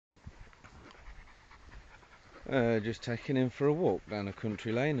Just taking him for a walk down a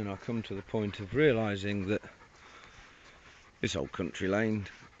country lane, and I come to the point of realising that this old country lane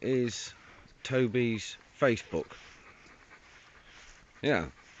is Toby's Facebook. Yeah,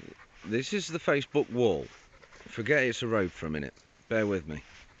 this is the Facebook wall. Forget it's a road for a minute. Bear with me.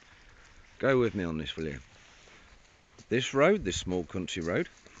 Go with me on this, will you? This road, this small country road,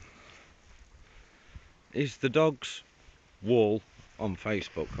 is the dog's wall on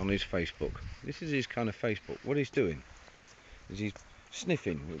Facebook, on his Facebook. This is his kind of Facebook. What he's doing is he's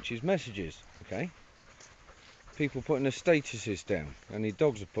sniffing, which is messages, okay? People putting their statuses down. Only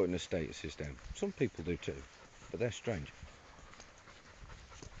dogs are putting their statuses down. Some people do too, but they're strange.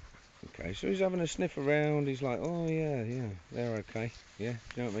 Okay, so he's having a sniff around. He's like, oh yeah, they're okay. Yeah,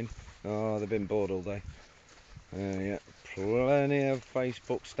 you know what I mean? Oh, they've been bored all day. Yeah, plenty of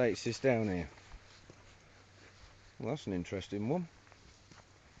Facebook statuses down here. Well, that's an interesting one.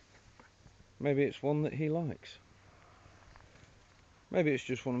 Maybe it's one that he likes. Maybe it's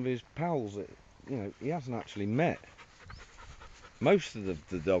just one of his pals that, you know, he hasn't actually met. Most of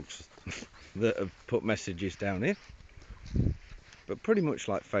the dogs that have put messages down here. But pretty much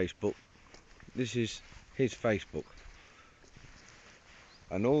like Facebook, this is his Facebook.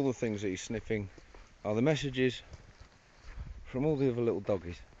 And all the things that he's sniffing are the messages from all the other little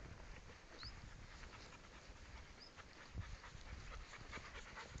doggies.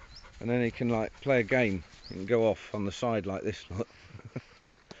 And then he can like play a game and go off on the side like this. Look.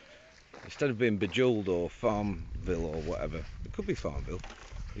 Instead of being Bejeweled or Farmville or whatever. It could be Farmville.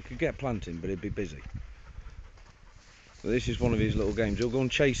 He could get planting, but he'd be busy. But this is one of his little games. He'll go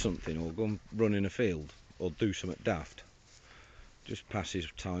and chase something, or go and run in a field, or do something daft. Just pass his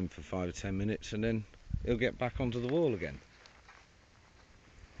time for 5 or 10 minutes, and then he'll get back onto the wall again.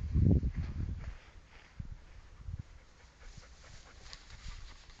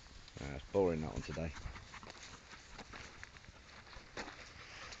 It's boring, that one today.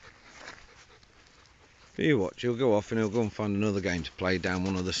 But you watch, he'll go off and he'll go and find another game to play down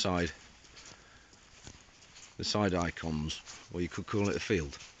one of the side icons, or you could call it a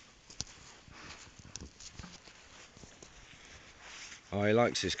field. Oh, he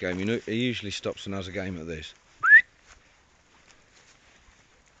likes this game. You know, he usually stops and has a game at this.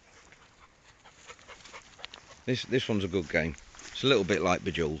 This one's a good game. It's a little bit like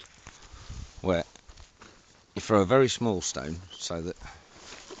Bejeweled, where you throw a very small stone so that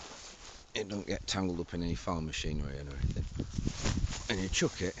it don't get tangled up in any farm machinery or anything, and you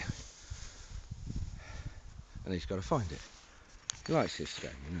chuck it, and he's got to find it. He likes this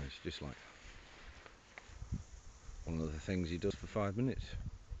game, you know. It's just like one of the things he does for 5 minutes.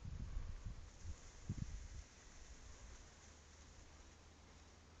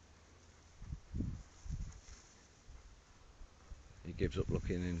 He gives up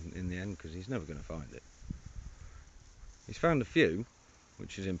looking in the end because he's never going to find it. He's found a few,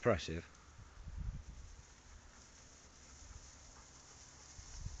 which is impressive.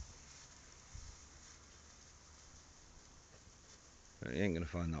 But he ain't going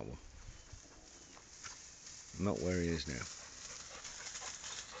to find that one. Not where he is now.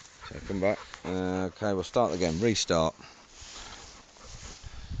 So come back. Okay, we'll start again. Restart.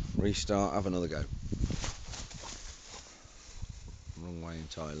 Restart, have another go. Wrong way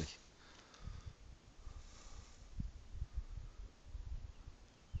entirely.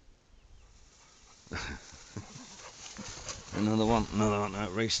 Another one. No,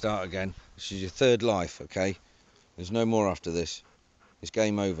 restart again. This is your third life, okay? There's no more after this. It's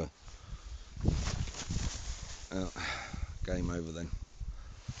game over. Game over then.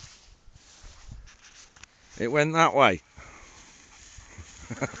 It went that way.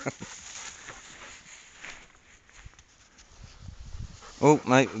 Oh,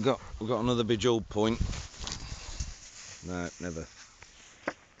 mate, we've got another Bejeweled point. No, never.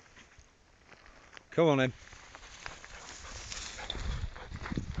 Come on then.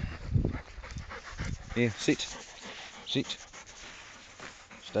 Here, sit. Sit.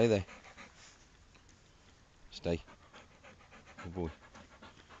 Stay there. Stay. Good boy.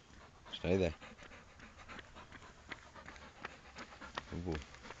 Stay there. Good boy.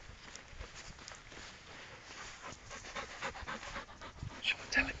 Shall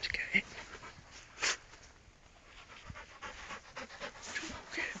I tell him to get in?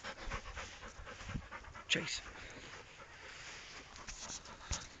 Chase.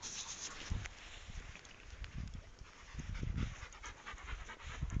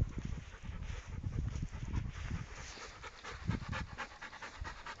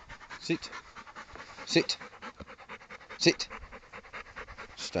 Sit. Sit. Sit.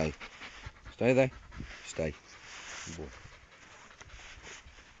 Stay. Stay there. Stay. Good boy.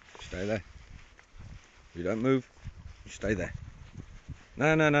 Stay there. You don't move. You stay there.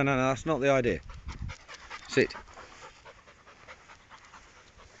 No, no, no, no, no. That's not the idea. Sit.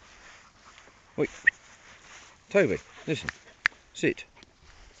 Wait. Toby, listen. Sit.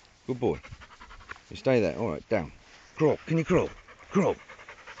 Good boy. You stay there. All right, down. Crawl. Can you crawl? Crawl.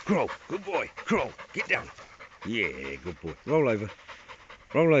 Crawl. Good boy. Crawl. Get down. Yeah, good boy. Roll over.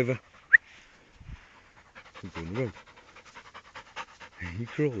 Roll over. Good boy. Roll. You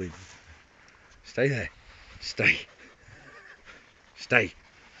crawling. Stay there. Stay. Stay.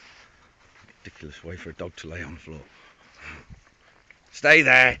 Ridiculous way for a dog to lay on the floor. Stay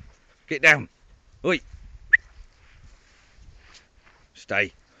there. Get down. Oi.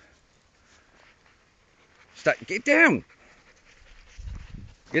 Stay. Stay. Get down.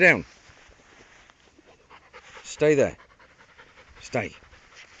 Get down. Stay there. Stay.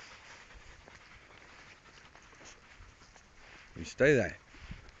 You stay there.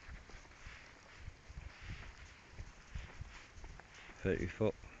 30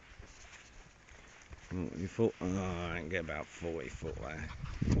 foot. What you thought? Oh, I can get about 40 foot there.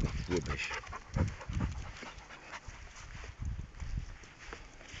 Rubbish.